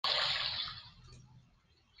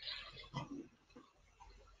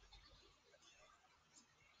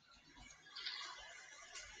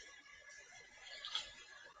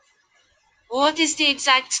What is the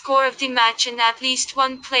exact score of the match and at least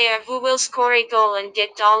one player who will score a goal and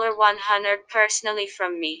get $100 personally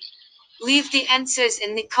from me? Leave the answers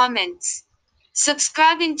in the comments.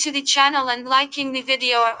 Subscribing to the channel and liking the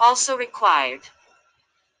video are also required.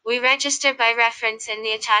 We register by reference in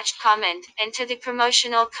the attached comment, enter the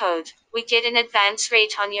promotional code, we get an advance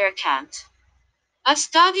rate on your account.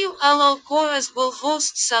 Estadio Alcoraz will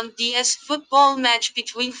host some DS football match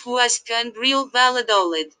between Huesca and Real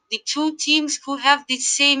Valladolid, the two teams who have the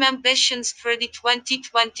same ambitions for the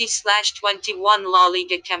 2020/21 La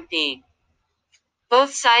Liga campaign.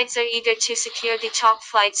 Both sides are eager to secure the top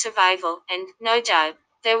flight survival, and, no doubt,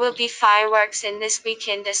 there will be fireworks in this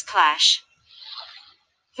weekend's clash.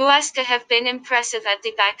 Huesca have been impressive at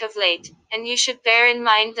the back of late, and you should bear in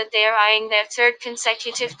mind that they are eyeing their third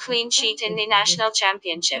consecutive clean sheet in the national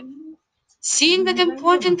championship. Seeing that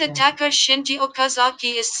important attacker Shinji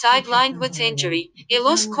Okazaki is sidelined with injury, a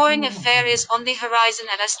low-scoring affair is on the horizon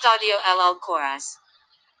at Estadio El Alcoraz.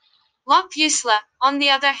 La Pucela, on the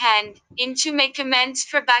other hand, in to make amends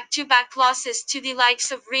for back-to-back losses to the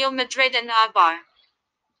likes of Real Madrid and Eibar.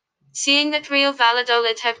 Seeing that Real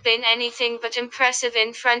Valladolid have been anything but impressive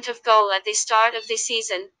in front of goal at the start of the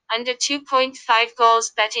season, under 2.5 goals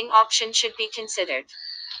betting option should be considered.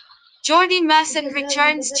 Jordi Masson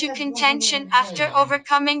returns to contention after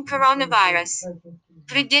overcoming coronavirus.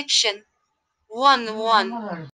 Prediction 1-1.